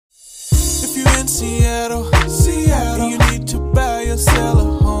in Seattle, Seattle. You need to buy or sell a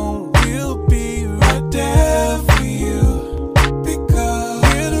home. We'll be right there for you. Because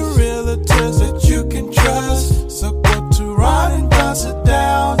we're the realtors that you can trust. So go to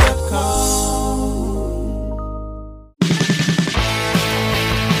RonandDonSitDown.com.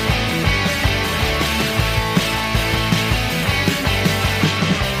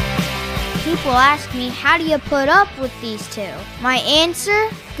 People ask me, how do you put up with these two? My answer,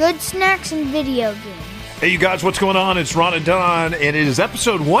 good snacks and video games. Hey, you guys, what's going on? It's Ron and Don, and it is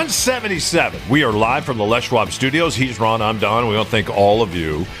episode 177. We are live from the Les Schwab Studios. He's Ron, I'm Don. We want to thank all of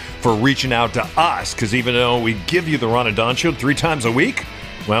you for reaching out to us, because even though we give you the Ron and Don show 3 times a week,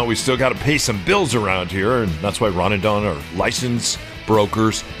 well, we still got to pay some bills around here, and that's why Ron and Don are licensed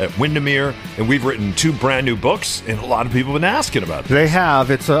brokers at Windermere, and we've written 2 brand new books, and a lot of people have been asking about this. They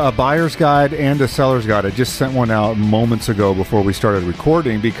have. It's a buyer's guide and a seller's guide. I just sent one out moments ago before we started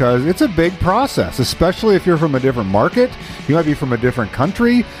recording because it's a big process, especially if you're from a different market. You might be from a different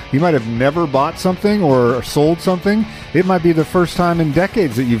country. You might have never bought something or sold something. It might be the first time in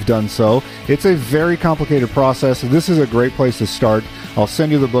decades that you've done so. It's a very complicated process. This is a great place to start. I'll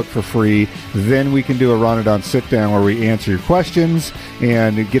send you the book for free. Then we can do a Ron and Don sit down where we answer your questions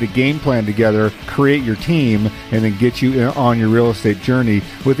and get a game plan together, create your team, and then get you on your real estate journey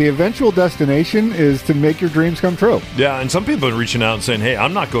with the eventual destination is to make your dreams come true. Yeah, and some people are reaching out and saying, hey,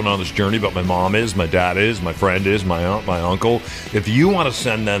 I'm not going on this journey, but my mom is, my dad is, my friend is, my aunt, my uncle. If you want to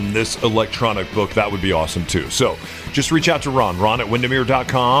send them this electronic book, that would be awesome too. So just reach out to Ron at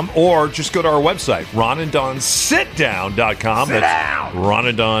Windermere.com, or just go to our website, RonandDonSitDown.com. That's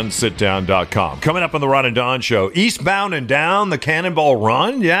RonandDonSitDown.com. Coming up on the Ron and Don Show, eastbound and down the Cannonball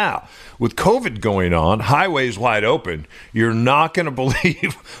Run. Yeah. With COVID going on, highways wide open, you're not going to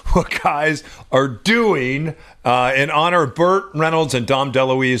believe what guys are doing in honor of Burt Reynolds and Dom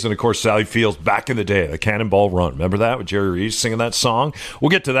DeLuise and, of course, Sally Fields back in the day, the Cannonball Run. Remember that with Jerry Reese singing that song? We'll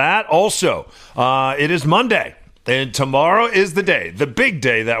get to that. Also, it is Monday, and tomorrow is the day, the big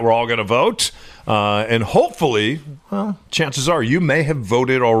day that we're all going to vote. And hopefully, well, chances are you may have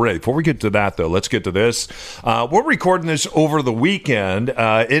voted already. Before we get to that, though, let's get to this. We're recording this over the weekend.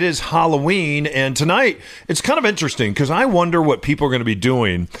 It is Halloween, and tonight it's kind of interesting because I wonder what people are going to be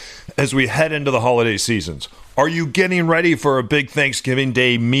doing as we head into the holiday seasons. Are you getting ready for a big Thanksgiving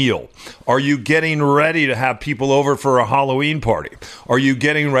Day meal? Are you getting ready to have people over for a Halloween party? Are you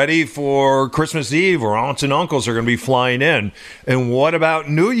getting ready for Christmas Eve, where aunts and uncles are going to be flying in? And what about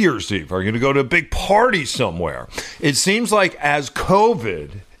New Year's Eve? Are you going to go to a big party somewhere? It seems like as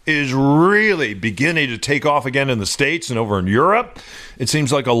COVID is really beginning to take off again in the States and over in Europe, it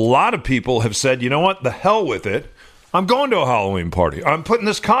seems like a lot of people have said, you know what, the hell with it. I'm going to a Halloween party. I'm putting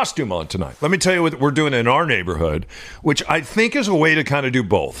this costume on tonight. Let me tell you what we're doing in our neighborhood, which I think is a way to kind of do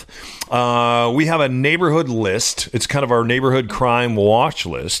both. We have a neighborhood list. It's kind of our neighborhood crime watch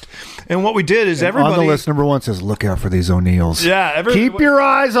list. And what we did is everybody... On the list, number 1 says, look out for these O'Neills. Yeah. Keep your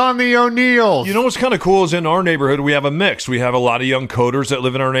eyes on the O'Neills. You know what's kind of cool is in our neighborhood, we have a mix. We have a lot of young coders that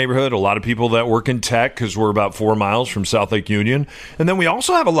live in our neighborhood, a lot of people that work in tech because we're about 4 miles from South Lake Union. And then we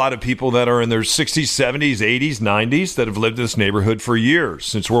also have a lot of people that are in their 60s, 70s, 80s, 90s that have lived in this neighborhood for years,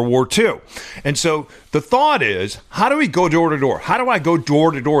 since World War II. And so the thought is, how do we go door to door? How do I go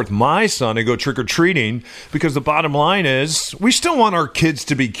door to door with my son and go trick-or-treating? Because the bottom line is, we still want our kids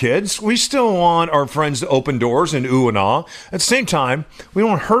to be kids. We still want our friends to open doors and ooh and ah. At the same time, we don't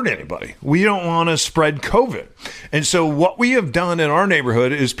want to hurt anybody. We don't want to spread COVID. And so what we have done in our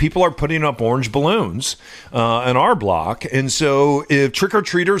neighborhood is people are putting up orange balloons in our block. And so if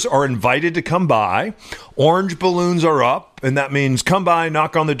trick-or-treaters are invited to come by, orange balloons are up. And that means come by,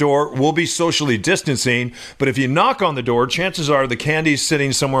 knock on the door. We'll be socially distancing. But if you knock on the door, chances are the candy's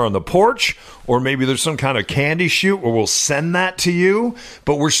sitting somewhere on the porch, or maybe there's some kind of candy chute where we'll send that to you.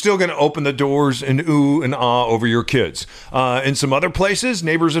 But we're still going to open the doors and ooh and ah over your kids. In some other places,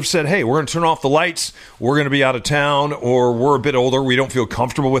 neighbors have said, hey, we're going to turn off the lights. We're going to be out of town, or we're a bit older. We don't feel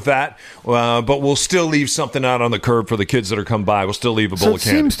comfortable with that. But we'll still leave something out on the curb for the kids that are come by. We'll still leave a bowl of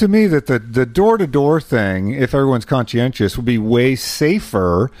candy. It seems to me that the door-to-door thing, if everyone's conscientious, would be way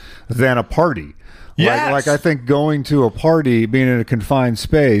safer than a party. Yes. Like I think going to a party, being in a confined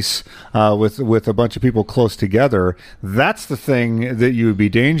space with a bunch of people close together, that's the thing that you would be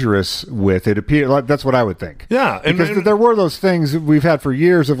dangerous with. It appears like that's what I would think. Yeah, because there were those things we've had for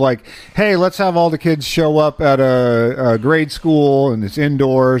years of like, hey, let's have all the kids show up at a grade school and it's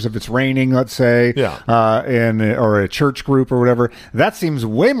indoors. If it's raining, let's say, or a church group or whatever, that seems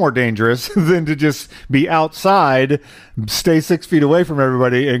way more dangerous than to just be outside, stay 6 feet away from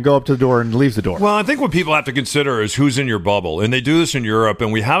everybody, and go up to the door and leave the door. Well, I think think what people have to consider is who's in your bubble. And they do this in Europe,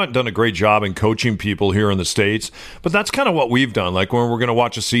 and we haven't done a great job in coaching people here in the States. But that's kind of what we've done. Like when we're going to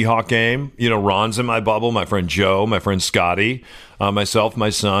watch a Seahawk game, Ron's in my bubble, my friend Joe, my friend Scotty, myself, my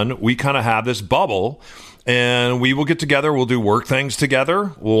son. We kind of have this bubble. And we will get together. We'll do work things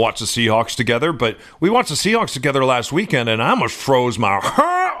together. We'll watch the Seahawks together. But we watched the Seahawks together last weekend, and I almost froze my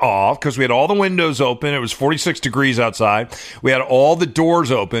heart off because we had all the windows open. It was 46 degrees outside. We had all the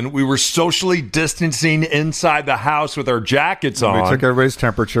doors open. We were socially distancing inside the house with our jackets on. We took everybody's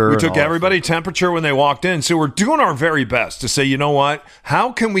temperature. We took everybody's temperature when they walked in. So we're doing our very best to say, you know what?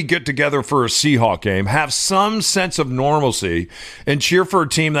 How can we get together for a Seahawk game, have some sense of normalcy, and cheer for a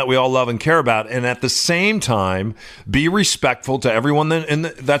team that we all love and care about, and at the same time be respectful to everyone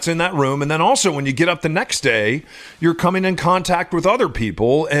that's in that room. And then also when you get up the next day, you're coming in contact with other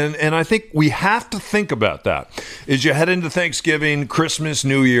people, and I think we have to think about that. As you head into Thanksgiving, Christmas,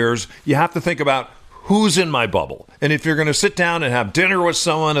 New Year's, you have to think about who's in my bubble. And if you're going to sit down and have dinner with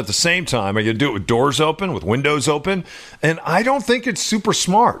someone at the same time, are you going to do it with doors open, with windows open? And I don't think it's super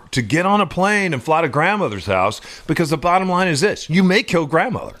smart to get on a plane and fly to grandmother's house, because the bottom line is this: you may kill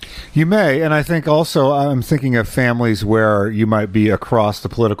grandmother. You may. And I think also I'm thinking of families where you might be across the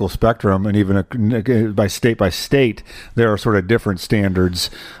political spectrum, and even by state, there are sort of different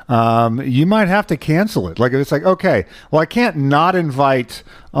standards. You might have to cancel it. Like if it's like, okay, well, I can't not invite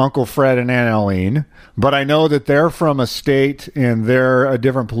Uncle Fred and Aunt Eileen, but I know that they're from a state and they're a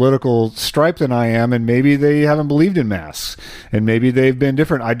different political stripe than I am, and maybe they haven't believed in masks, and maybe they've been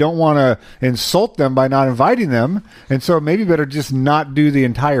different. I don't want to insult them by not inviting them, and so maybe better just not do the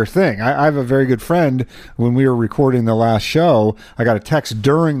entire thing. I have a very good friend, when we were recording the last show, I got a text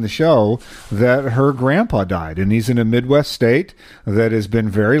during the show that her grandpa died, and he's in a Midwest state that has been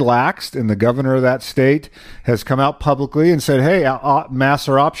very laxed, and the governor of that state has come out publicly and said, hey, masks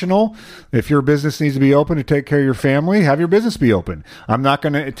are optional. If your business needs to be open to take care of your family, have your business be open. I'm not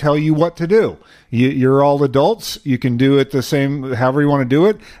going to tell you what to do. You're all adults. You can do it the same, however you want to do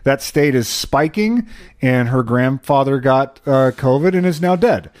it. That state is spiking, and her grandfather got COVID and is now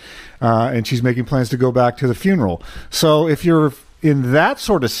dead. And she's making plans to go back to the funeral. So if you're in that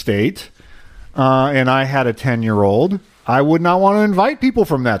sort of state, and I had a 10-year-old, I would not want to invite people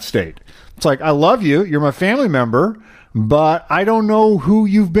from that state. It's like, I love you. You're my family member, but I don't know who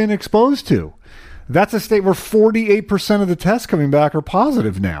you've been exposed to. That's a state where 48% of the tests coming back are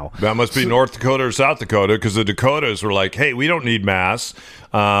positive now. That must be North Dakota or South Dakota, because the Dakotas were like, hey, we don't need masks,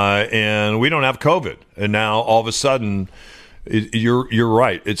 and we don't have COVID. And now all of a sudden, you're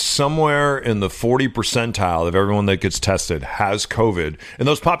right. It's somewhere in the 40 percentile of everyone that gets tested has COVID. And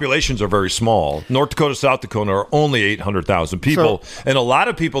those populations are very small. North Dakota, South Dakota are only 800,000 people. And a lot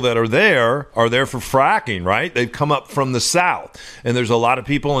of people that are there for fracking, right? They've come up from the South. And there's a lot of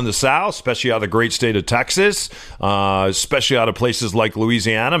people in the South, especially out of the great state of Texas, especially out of places like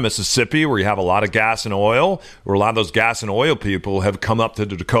Louisiana, Mississippi, where you have a lot of gas and oil, where a lot of those gas and oil people have come up to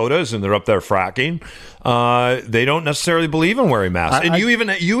the Dakotas and they're up there fracking. They don't necessarily believe in wearing masks. And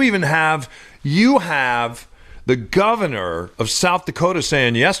you have the governor of South Dakota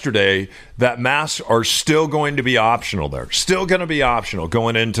saying yesterday that masks are still going to be optional there. Still going to be optional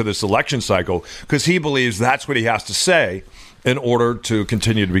going into this election cycle, because he believes that's what he has to say in order to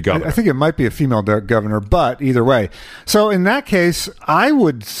continue to be governor. I think it might be a female governor, but either way. So in that case, I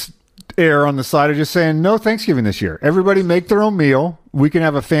would err on the side of just saying no Thanksgiving this year. Everybody make their own meal. We can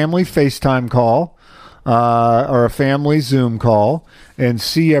have a family FaceTime call. Or a family Zoom call and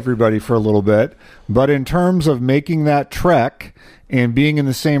see everybody for a little bit. But in terms of making that trek and being in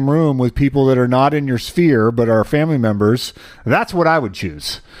the same room with people that are not in your sphere but are family members, that's what I would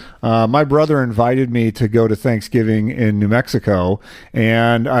choose. My brother invited me to go to Thanksgiving in New Mexico,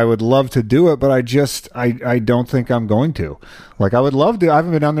 and I would love to do it, but I don't think I'm going to. Like, I would love to. I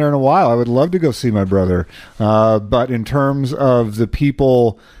haven't been down there in a while. I would love to go see my brother. But in terms of the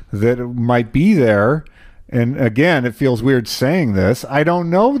people that might be there, and again, it feels weird saying this, I don't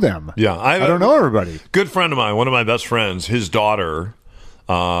know them. Yeah, I don't know everybody. Good friend of mine, one of my best friends, his daughter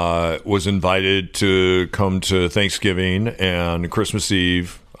was invited to come to Thanksgiving and Christmas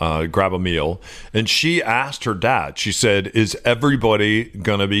Eve, grab a meal. And she asked her dad, she said, is everybody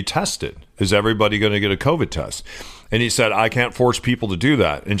going to be tested? Is everybody going to get a COVID test? And he said, I can't force people to do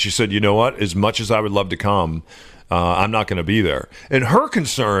that. And she said, you know what? As much as I would love to come, I'm not going to be there. And her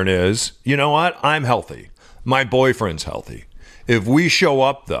concern is, you know what? I'm healthy. My boyfriend's healthy. If we show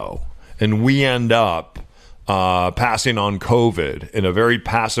up, though, and we end up passing on COVID in a very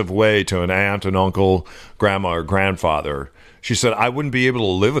passive way to an aunt, an uncle, grandma, or grandfather, she said, I wouldn't be able to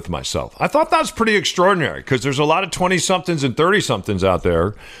live with myself. I thought that was pretty extraordinary, because there's a lot of 20-somethings and 30-somethings out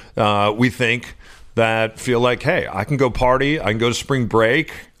there, we think, that feel like, hey, I can go party, I can go to spring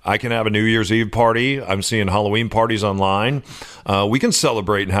break, I can have a New Year's Eve party. I'm seeing Halloween parties online. We can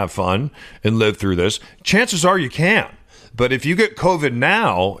celebrate and have fun and live through this. Chances are you can. But if you get COVID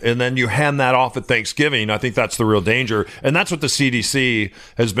now and then you hand that off at Thanksgiving, I think that's the real danger. And that's what the CDC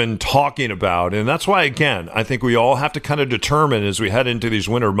has been talking about. And that's why, again, I think we all have to kind of determine as we head into these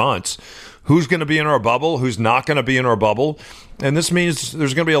winter months, who's going to be in our bubble, who's not going to be in our bubble. And this means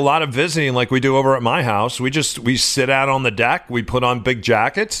there's going to be a lot of visiting like we do over at my house. We sit out on the deck, we put on big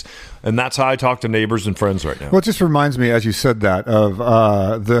jackets, and that's how I talk to neighbors and friends right now. Well, it just reminds me, as you said that,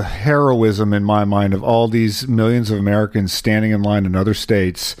 of the heroism in my mind of all these millions of Americans standing in line in other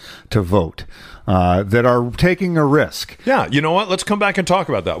states to vote. That are taking a risk. Yeah, you know what? Let's come back and talk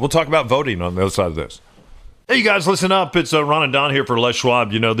about that. We'll talk about voting on the other side of this. Hey, you guys, listen up. It's Ron and Don here for Les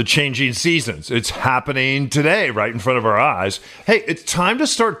Schwab. You know, the changing seasons. It's happening today right in front of our eyes. Hey, it's time to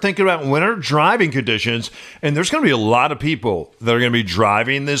start thinking about winter driving conditions. And there's going to be a lot of people that are going to be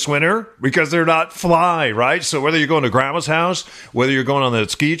driving this winter because they're not fly, right? So whether you're going to grandma's house, whether you're going on that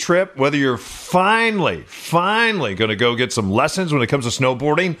ski trip, whether you're finally going to go get some lessons when it comes to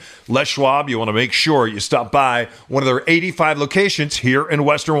snowboarding, Les Schwab, you want to make sure you stop by one of their 85 locations here in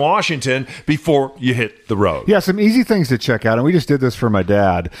Western Washington before you hit the road. Yeah, some easy things to check out, and we just did this for my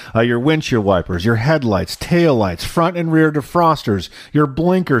dad. Your windshield wipers, your headlights, taillights, front and rear defrosters, your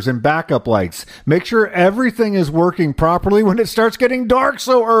blinkers and backup lights. Make sure everything is working properly when it starts getting dark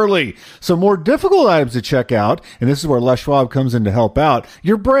so early. Some more difficult items to check out, and this is where Les Schwab comes in to help out.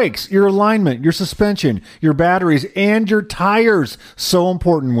 Your brakes, your alignment, your suspension, your batteries, and your tires. So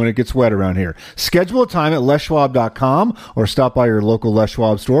important when it gets wet around here. Schedule a time at leschwab.com or stop by your local Les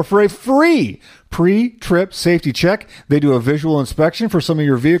Schwab store for a free pre-trip safety check. They do a visual inspection for some of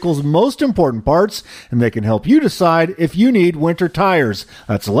your vehicle's most important parts, and they can help you decide if you need winter tires.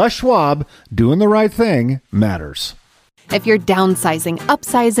 That's Les Schwab. Doing the right thing matters. If you're downsizing,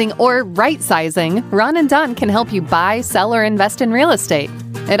 upsizing, or right-sizing, Ron and Don can help you buy, sell, or invest in real estate.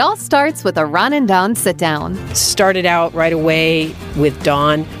 It all starts with a Ron and Don sit-down. Started out right away with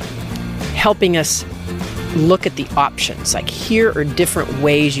Don helping us look at the options. Like, here are different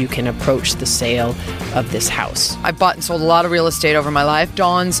ways you can approach the sale of this house. I've bought and sold a lot of real estate over my life.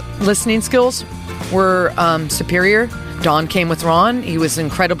 Don's listening skills were superior. Don came with Ron. He was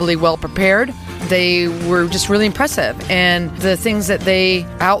incredibly well prepared. They were just really impressive. And the things that they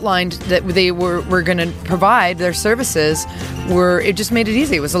outlined that they were going to provide, their services, it just made it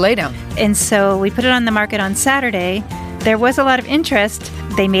easy. It was a laydown. And so we put it on the market on Saturday. There was a lot of interest.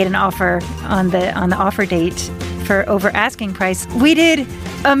 They made an offer on the offer date for over asking price. We did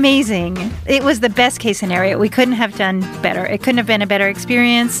amazing. It was the best case scenario. We couldn't have done better. It couldn't have been a better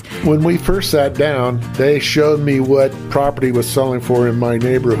experience. When we first sat down, they showed me what property was selling for in my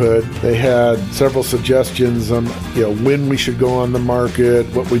neighborhood. They had several suggestions on when we should go on the market,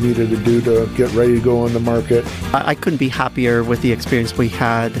 what we needed to do to get ready to go on the market. I couldn't be happier with the experience we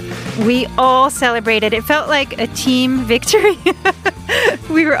had. We all celebrated. It felt like a team victory.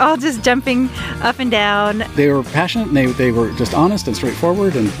 We were all just jumping up and down. They were passionate, and they were just honest and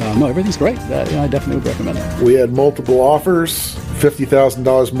straightforward, and no, everything's great. I definitely would recommend it. We had multiple offers,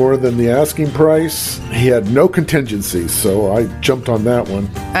 $50,000 more than the asking price. He had no contingencies, so I jumped on that one.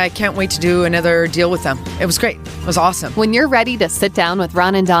 I can't wait to do another deal with them. It was great. It was awesome. When you're ready to sit down with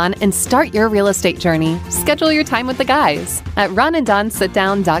Ron and Don and start your real estate journey, schedule your time with the guys at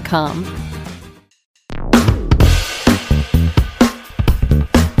ronanddonsitdown.com.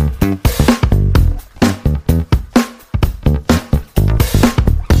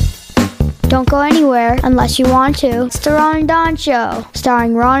 Don't go anywhere unless you want to. It's the Ron and Don Show,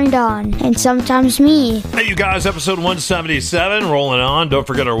 starring Ron and Don, and sometimes me. Hey, you guys, episode 177, rolling on. Don't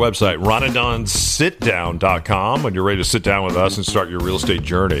forget our website, ronanddonsitdown.com. When you're ready to sit down with us and start your real estate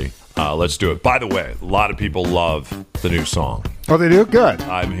journey, let's do it. By the way, a lot of people love the new song. Oh, they do? Good.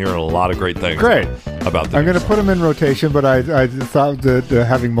 I'm hearing a lot of great things about that. I'm going to put them in rotation, but I thought that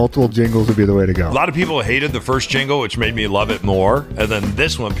having multiple jingles would be the way to go. A lot of people hated the first jingle, which made me love it more. And then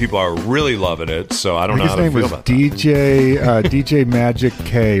this one, people are really loving it. So I don't know how to feel about that. His name was DJ Magic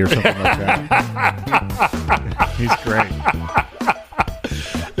K or something like that. He's great.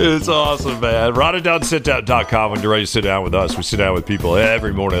 It's awesome, man. ronanddonsitdown.com. When you're ready to sit down with us, we sit down with people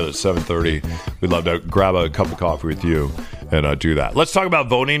every morning at 7:30. We'd love to grab a cup of coffee with you and do that. Let's talk about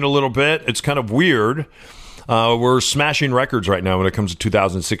voting a little bit. It's kind of weird We're smashing records right now when it comes to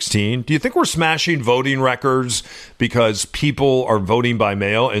 2016. Do you think we're smashing voting records because people are voting by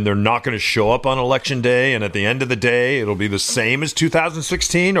mail and they're not going to show up on election day, and at the end of the day it'll be the same as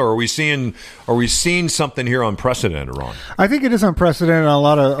 2016? Or are we seeing something here unprecedented, Ron? I think it is unprecedented on a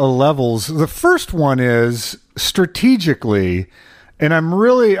lot of levels. The first one is strategically, and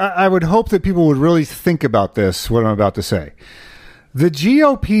I would hope that people would really think about this, what I'm about to say. The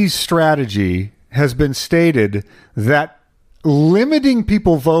GOP's strategy has been stated that limiting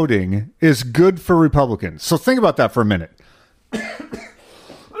people voting is good for Republicans. So think about that for a minute.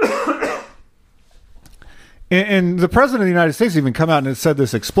 And the president of the United States even come out and said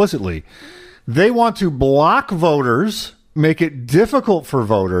this explicitly. They want to block voters, make it difficult for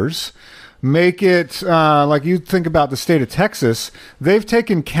voters, make it like you think about the state of Texas. They've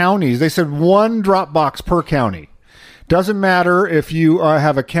taken counties. They said one drop box per county. Doesn't matter if you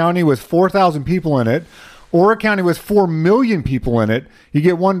have a county with 4,000 people in it or a county with 4 million people in it, you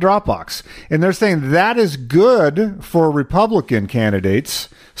get one drop box. And they're saying that is good for Republican candidates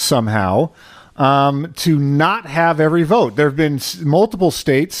somehow to not have every vote. There have been multiple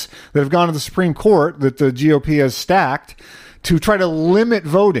states that have gone to the Supreme Court that the GOP has stacked to try to limit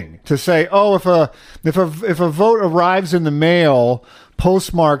voting, to say, oh, if a vote arrives in the mail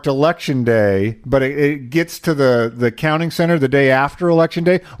postmarked election day, but it gets to the counting center the day after election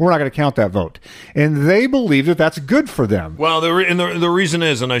day, we're not going to count that vote. And they believe that that's good for them. Well, the reason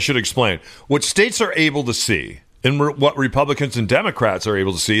is, and I should explain, what states are able to see and what Republicans and Democrats are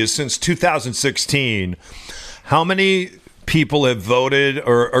able to see is since 2016, how many people have voted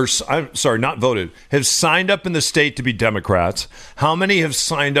have signed up in the state to be Democrats, how many have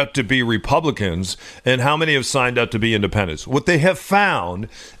signed up to be Republicans, and how many have signed up to be independents. What they have found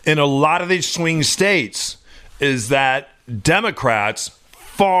in a lot of these swing states is that Democrats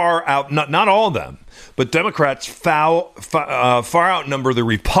far out, not all of them, but Democrats far outnumber the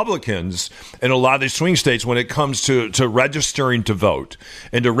Republicans in a lot of these swing states when it comes to registering to vote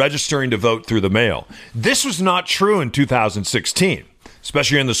and to registering to vote through the mail. This was not true in 2016,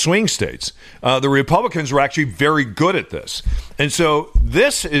 especially in the swing states. The Republicans were actually very good at this. And so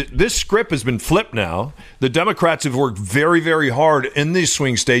this script has been flipped now. The Democrats have worked very, very hard in these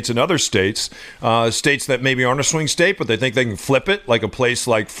swing states and other states, states that maybe aren't a swing state, but they think they can flip it, like a place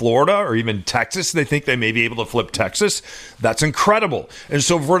like Florida or even Texas. They think they may be able to flip Texas. That's incredible. And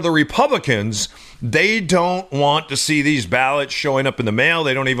so for the Republicans, they don't want to see these ballots showing up in the mail.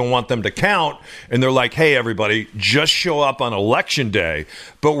 They don't even want them to count. And they're like, hey, everybody, just show up on election day.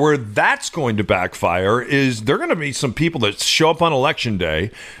 But where that's going to backfire is there are going to be some people that show up on election day.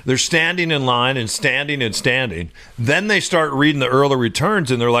 They're standing in line and standing and standing. Then they start reading the early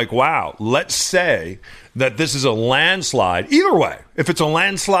returns and they're like, wow, let's say that this is a landslide. Either way, if it's a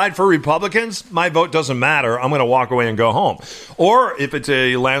landslide for Republicans, my vote doesn't matter. I'm going to walk away and go home. Or if it's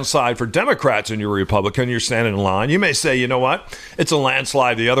a landslide for Democrats and you're a Republican, you're standing in line, you may say, you know what? It's a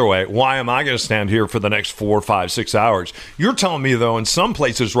landslide the other way. Why am I going to stand here for the next 4, 5, 6 hours? You're telling me, though, in some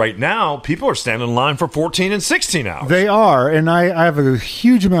places right now, people are standing in line for 14 and 16 hours. They are, and I have a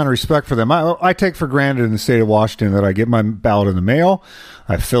huge amount of respect for them. I take for granted in the state of Washington that I get my ballot in the mail.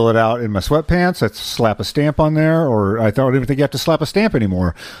 I fill it out in my sweatpants. I slap a stamp on there, or I don't even think you have to slap a stamp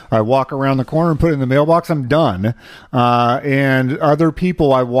anymore. I walk around the corner and put it in the mailbox. I'm done. And other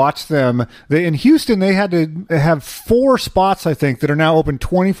people, I watch them. In Houston, they had to have 4 spots, I think, that are now open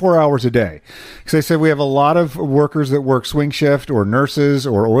 24 hours a day. Because they said we have a lot of workers that work swing shift or nurses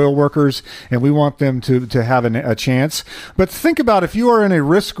or oil workers, and we want them to have a chance. But think about if you are in a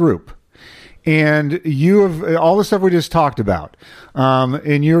risk group, and you have all the stuff we just talked about,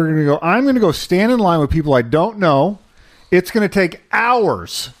 and you're going to go, I'm going to go stand in line with people I don't know. It's going to take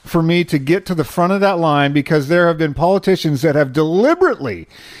hours for me to get to the front of that line because there have been politicians that have deliberately,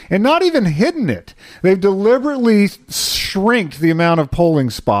 and not even hidden it, they've deliberately shrinked the amount of polling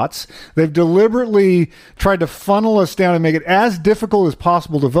spots. They've deliberately tried to funnel us down and make it as difficult as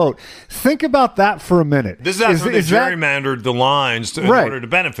possible to vote. Think about that for a minute. This is they gerrymandered the lines in order to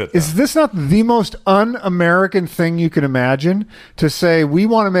benefit them. Is this not the most un-American thing you can imagine, to say we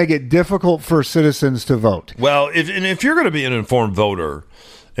want to make it difficult for citizens to vote? Well, if you're going to be an informed voter,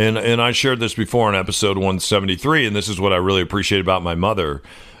 and I shared this before in episode 173, and this is what I really appreciate about my mother.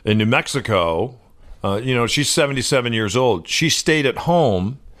 In New Mexico, she's 77 years old. She stayed at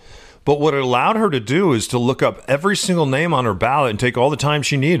home, but what it allowed her to do is to look up every single name on her ballot and take all the time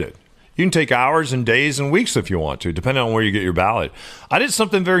she needed. You can take hours and days and weeks if you want to, depending on where you get your ballot. I did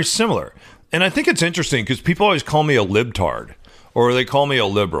something very similar, and I think it's interesting because people always call me a libtard, or they call me a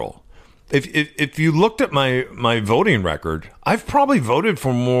liberal. if you looked at my voting record, I've probably voted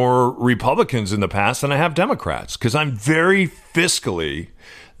for more Republicans in the past than I have Democrats, because I'm very fiscally,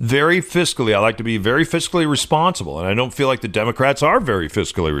 I like to be very fiscally responsible, and I don't feel like the Democrats are very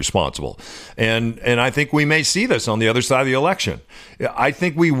fiscally responsible. And I think we may see this on the other side of the election. I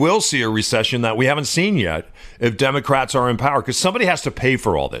think we will see a recession that we haven't seen yet if Democrats are in power, because somebody has to pay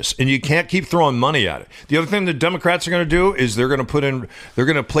for all this, and you can't keep throwing money at it. The other thing the Democrats are going to do is they're going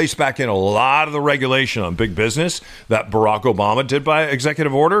to place back in a lot of the regulation on big business that Barack Obama did by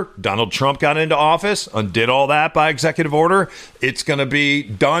executive order. Donald Trump got into office, undid all that by executive order. It's going to be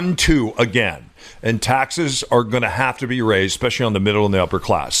done to again. And taxes are going to have to be raised, especially on the middle and the upper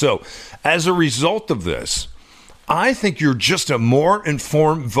class. So as a result of this, I think you're just a more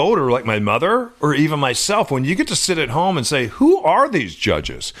informed voter, like my mother or even myself, when you get to sit at home and say, who are these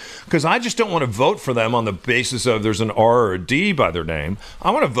judges? Because I just don't want to vote for them on the basis of there's an R or a D by their name.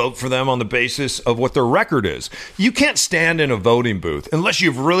 I want to vote for them on the basis of what their record is. You can't stand in a voting booth unless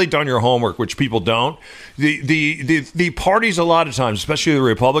you've really done your homework, which people don't. The parties, a lot of times, especially the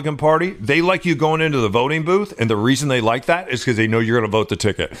Republican Party, they like you going into the voting booth, and the reason they like that is because they know you're going to vote the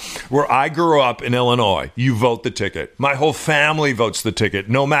ticket. Where I grew up in Illinois, you vote the ticket. My whole family votes the ticket,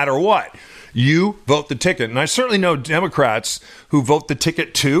 no matter what. You vote the ticket. And I certainly know Democrats who vote the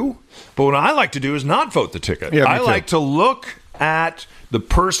ticket too, but what I like to do is not vote the ticket. Yeah, I like to look at the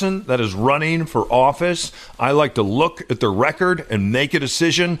person that is running for office. I like to look at their record and make a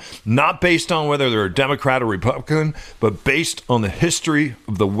decision, not based on whether they're a Democrat or Republican, but based on the history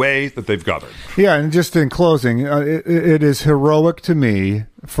of the way that they've governed. Yeah, and just in closing, it is heroic to me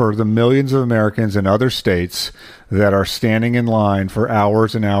for the millions of Americans in other states that are standing in line for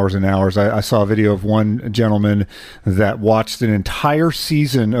hours and hours and hours. I saw a video of one gentleman that watched an entire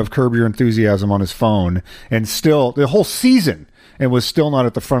season of Curb Your Enthusiasm on his phone, and still, the whole season, and was still not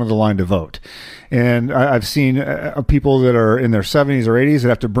at the front of the line to vote. And I've seen people that are in their 70s or 80s that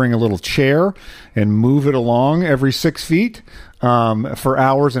have to bring a little chair and move it along every 6 feet for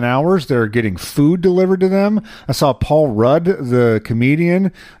hours and hours. They're getting food delivered to them. I saw Paul Rudd, the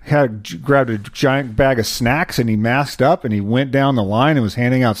comedian, grabbed a giant bag of snacks, and he masked up and he went down the line and was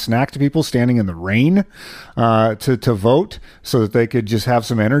handing out snacks to people standing in the rain to vote, so that they could just have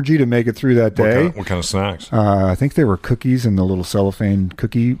some energy to make it through that day. What kind of snacks? I think they were cookies in the little cellophane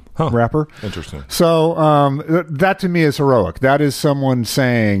cookie wrapper. Interesting. So that to me is heroic. That is someone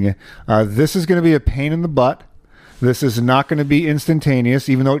saying, this is going to be a pain in the butt. This is not going to be instantaneous,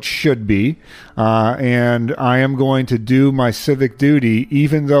 even though it should be. And I am going to do my civic duty,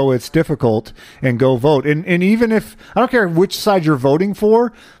 even though it's difficult, and go vote. And even if, I don't care which side you're voting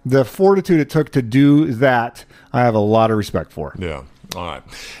for, the fortitude it took to do that, I have a lot of respect for. Yeah. All right.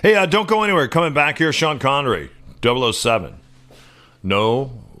 Hey, don't go anywhere. Coming back here, Sean Connery, 007.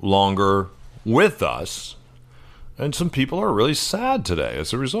 No longer with us. And some people are really sad today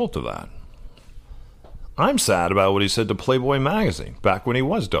as a result of that. I'm sad about what he said to Playboy magazine back when he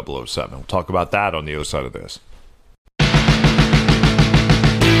was 007. We'll talk about that on the other side of this.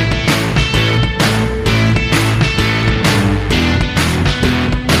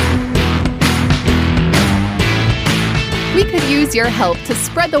 We could use your help to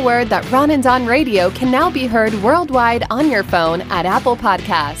spread the word that Ron and Don Radio can now be heard worldwide on your phone at Apple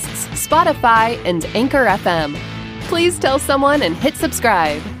Podcasts, Spotify, and Anchor FM. Please tell someone and hit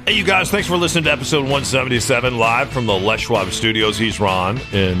subscribe. Hey, you guys, thanks for listening to episode 177, live from the Les Schwab Studios. He's Ron,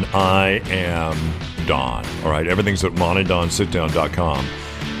 and I am Don. All right, everything's at ronanddonsitdown.com.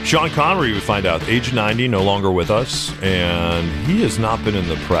 Sean Connery, we find out, age 90, no longer with us, and he has not been in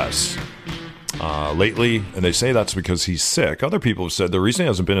the press lately, and they say that's because he's sick. Other people have said the reason he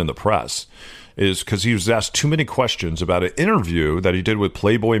hasn't been in the press is because he was asked too many questions about an interview that he did with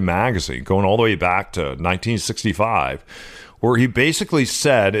Playboy magazine, going all the way back to 1965, where he basically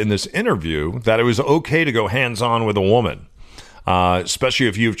said in this interview that it was okay to go hands-on with a woman, especially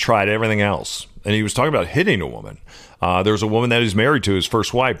if you've tried everything else. And he was talking about hitting a woman. There was a woman that he's married to, his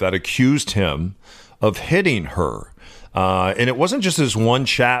first wife, that accused him of hitting her. And it wasn't just this one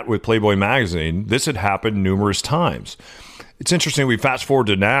chat with Playboy magazine. This had happened numerous times. It's interesting. We fast forward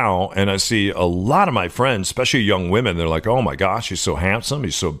to now, and I see a lot of my friends, especially young women, they're like, oh my gosh, he's so handsome.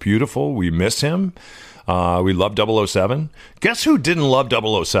 He's so beautiful. We miss him. We love 007. Guess who didn't love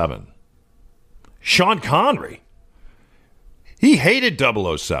 007? Sean Connery. He hated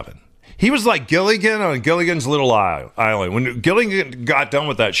 007. He was like Gilligan on Gilligan's Little Island. When Gilligan got done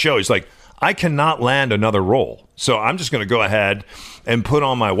with that show, he's like, I cannot land another role. So I'm just going to go ahead and put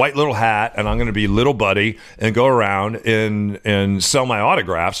on my white little hat, and I'm going to be Little Buddy and go around and sell my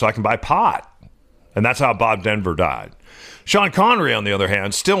autographs so I can buy pot. And that's how Bob Denver died. Sean Connery, on the other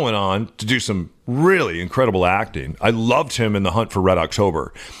hand, still went on to do some really incredible acting. I loved him in The Hunt for Red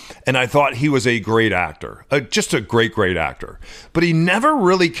October, and I thought he was a great actor, just a great, great actor. But he never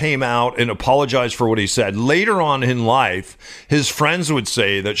really came out and apologized for what he said. Later on in life, his friends would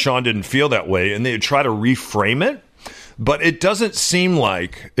say that Sean didn't feel that way, and they would try to reframe it. But it doesn't seem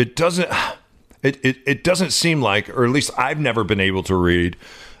like, it doesn't seem like, or at least I've never been able to read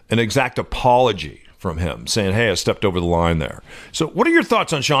an exact apology from him saying, hey, I stepped over the line there. So what are your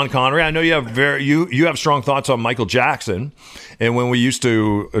thoughts on Sean Connery? I know you have you have strong thoughts on Michael Jackson. And when we used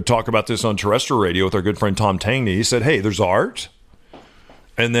to talk about this on terrestrial radio with our good friend Tom Tangney, he said, hey, there's art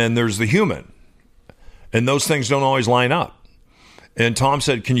and then there's the human. And those things don't always line up. And Tom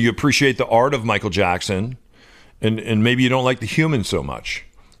said, can you appreciate the art of Michael Jackson and maybe you don't like the human so much?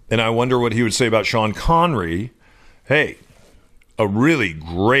 And I wonder what he would say about Sean Connery. Hey, a really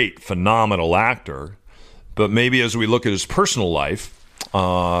great, phenomenal actor, but maybe as we look at his personal life,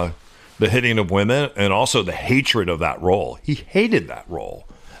 the hitting of women and also the hatred of that role. He hated that role.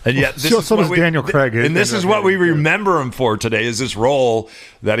 And yet, this is what Daniel Craig. And this is what we remember him for today, is this role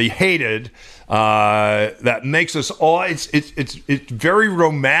that he hated that makes us all, it's very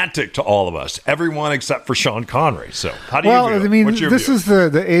romantic to all of us, everyone except for Sean Connery. So how do you view it? I mean, What's your this view? is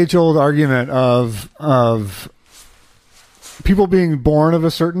the age-old argument of people being born of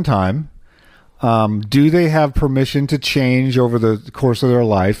a certain time. Do they have permission to change over the course of their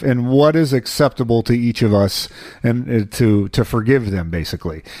life, and what is acceptable to each of us, and to forgive them,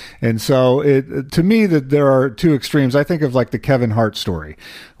 basically? And so, to me, that there are two extremes. I think of like the Kevin Hart story,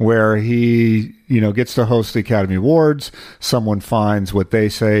 where he gets to host the Academy Awards. Someone finds what they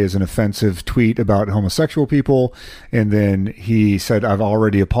say is an offensive tweet about homosexual people, and then he said, I've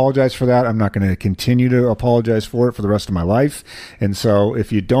already apologized for that. I'm not going to continue to apologize for it for the rest of my life. And so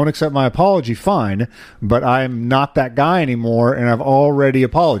if you don't accept my apology, fine, but I'm not that guy anymore, and I've already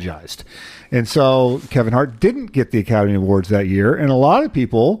apologized. And so Kevin Hart didn't get the Academy Awards that year, and a lot of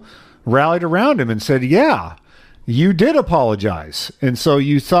people rallied around him and said, yeah, you did apologize. And so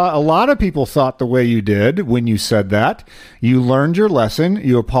a lot of people thought the way you did when you said that. You learned your lesson,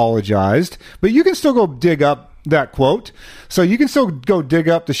 you apologized, but you can still go dig up that quote. So you can still go dig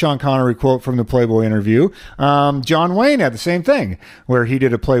up the Sean Connery quote from the Playboy interview. John Wayne had the same thing, where he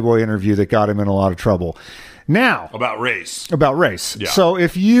did a Playboy interview that got him in a lot of trouble. Now, About race. Yeah. So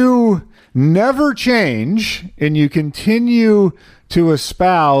if you never change and you continue to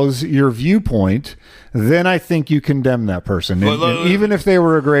espouse your viewpoint, then I think you condemn that person, even if they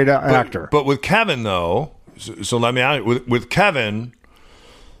were a great actor. But with Kevin, though, so let me add, with Kevin,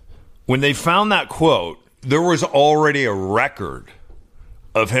 when they found that quote, there was already a record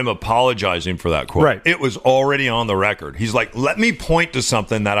of him apologizing for that quote. Right. It was already on the record. He's like, let me point to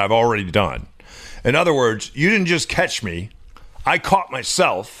something that I've already done. In other words, you didn't just catch me. I caught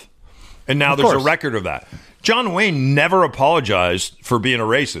myself, and now there's a record of that. John Wayne never apologized for being a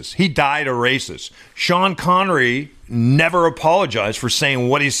racist. He died a racist. Sean Connery never apologized for saying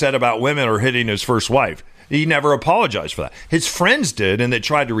what he said about women or hitting his first wife. He never apologized for that. His friends did, and they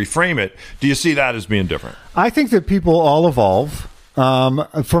tried to reframe it. Do you see that as being different? I think that people all evolve.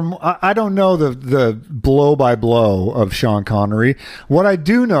 I don't know the blow by blow of Sean Connery. What I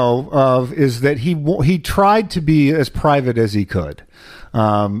do know of is that he tried to be as private as he could.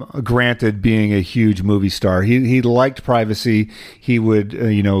 Granted, being a huge movie star, he liked privacy. He would,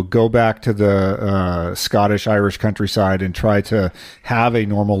 go back to the Scottish, Irish countryside and try to have a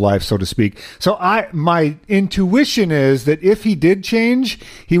normal life, so to speak. So my intuition is that if he did change,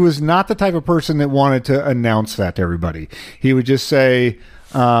 he was not the type of person that wanted to announce that to everybody. He would just say,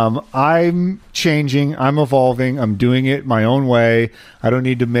 I'm changing, I'm evolving, I'm doing it my own way. I don't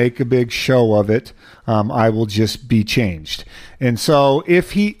need to make a big show of it. I will just be changed. And so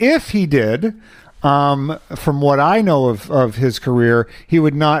if he did, from what I know of his career, he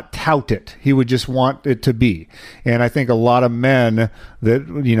would not tout it. He would just want it to be. And I think a lot of men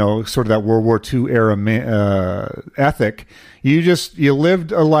that, sort of that World War II era ethic, you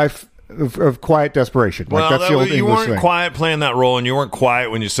lived a life of quiet desperation. Well, that's the old you English weren't thing. quiet playing that role, and you weren't quiet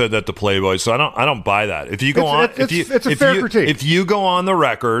when you said that to Playboy. So I don't buy that. If you go it's a fair critique. If you go on the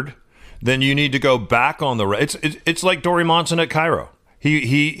record, then you need to go back on the record. It's like Dory Monson at Cairo.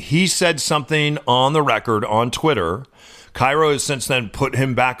 He said something on the record on Twitter. Cairo has since then put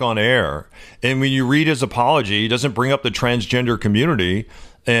him back on air. And when you read his apology, he doesn't bring up the transgender community.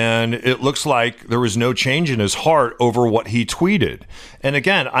 And it looks like there was no change in his heart over what he tweeted. And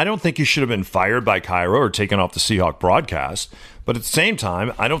again, I don't think he should have been fired by Cairo or taken off the Seahawk broadcast. But at the same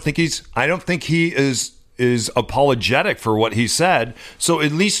time, I don't think he is is apologetic for what he said. So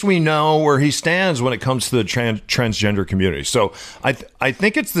at least we know where he stands when it comes to the transgender community. So I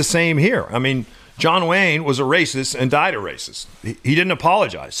think it's the same here. I mean, John Wayne was a racist and died a racist. He didn't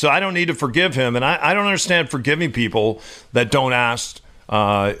apologize. So I don't need to forgive him. And I don't understand forgiving people that don't ask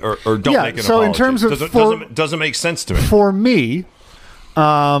or don't make an apology. In terms of doesn't make sense to me. For me,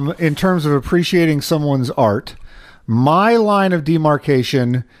 in terms of appreciating someone's art, my line of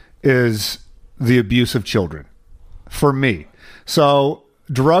demarcation is the abuse of children. For me. So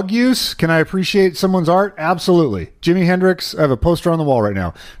drug use, can I appreciate someone's art? Absolutely. Jimi Hendrix, I have a poster on the wall right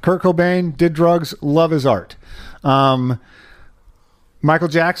now. Kurt Cobain did drugs, love his art. Michael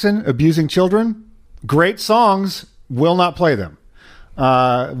Jackson, abusing children, great songs, will not play them.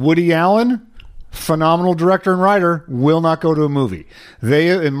 Woody Allen, phenomenal director and writer, will not go to a movie. They,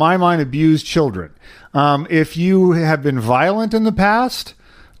 in my mind, abuse children. If you have been violent in the past,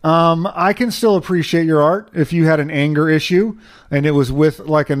 I can still appreciate your art if you had an anger issue and it was with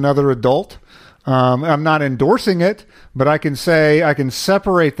like another adult. I'm not endorsing it, but I can say I can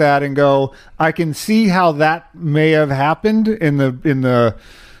separate that and go, I can see how that may have happened in the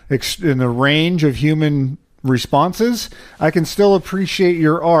range of human responses. I can still appreciate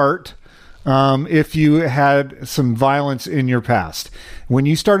your art if you had some violence in your past. When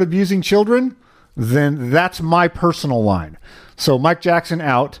you start abusing children, then that's my personal line. So Mike Jackson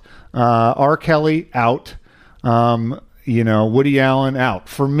out, R. Kelly out, Woody Allen out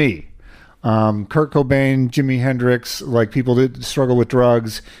for me. Kurt Cobain, Jimi Hendrix, like people that struggle with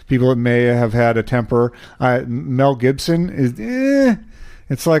drugs, people that may have had a temper. Mel Gibson is,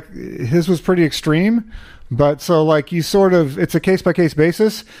 it's like his was pretty extreme. But so like you sort of, it's a case by case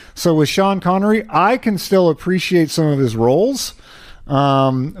basis. So with Sean Connery, I can still appreciate some of his roles,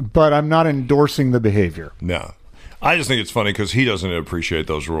 but I'm not endorsing the behavior. No. I just think it's funny because he doesn't appreciate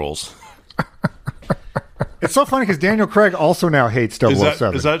those roles. It's so funny because Daniel Craig also now hates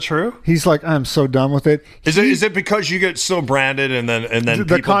 007. Is that true? He's like, I'm so done with it. Is it because you get so branded and then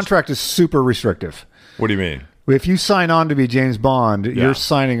the contract is super restrictive? What do you mean? If you sign on to be James Bond, you're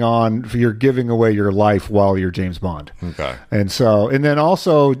signing on, you're giving away your life while you're James Bond. Okay. And then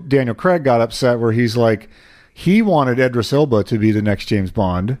also Daniel Craig got upset where he's like, he wanted Idris Elba to be the next James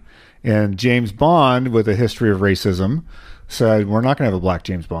Bond. And James Bond, with a history of racism, said, we're not going to have a black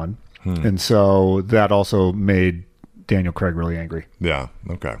James Bond. And so that also made Daniel Craig really angry. Yeah.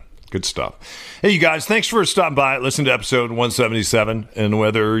 Okay. Good stuff. Hey, you guys, thanks for stopping by. Listen to episode 177. And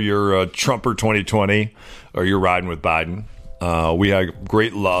whether you're a Trumper 2020 or you're riding with Biden, we have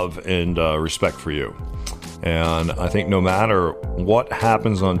great love and respect for you. And I think no matter what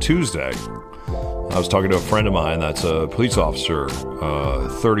happens on Tuesday, I was talking to a friend of mine that's a police officer,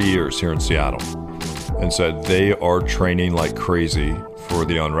 30 years here in Seattle, and said they are training like crazy for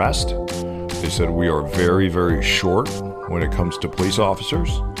the unrest. They said we are very, very short when it comes to police officers.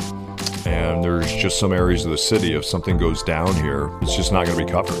 And there's just some areas of the city, if something goes down here, it's just not going to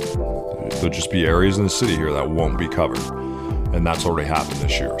be covered. There'll just be areas in the city here that won't be covered. And that's already happened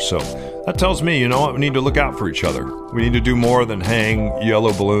this year. So that tells me, you know what, we need to look out for each other. We need to do more than hang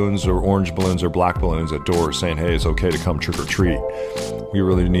yellow balloons or orange balloons or black balloons at doors saying, hey, it's okay to come trick or treat. We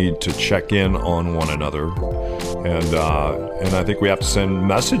really need to check in on one another. And I think we have to send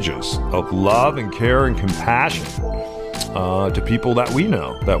messages of love and care and compassion to people that we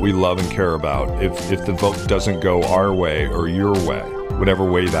know, that we love and care about. If the vote doesn't go our way or your way, whatever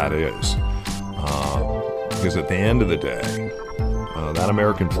way that is. Because at the end of the day, that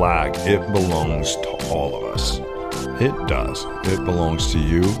American flag, it belongs to all of us. It does. It belongs to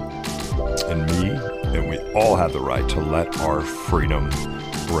you and me, and we all have the right to let our freedom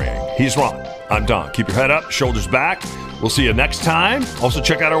ring. He's Ron. I'm Don. Keep your head up, shoulders back. We'll see you next time. Also,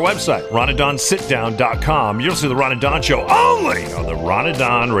 check out our website, ronanddonsitdown.com. You'll see the Ron and Don Show only on the Ron and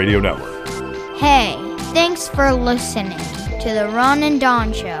Don Radio Network. Hey, thanks for listening to the Ron and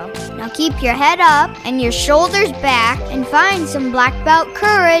Don Show. Now keep your head up and your shoulders back and find some black belt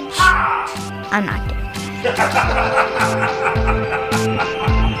courage. I'm not kidding.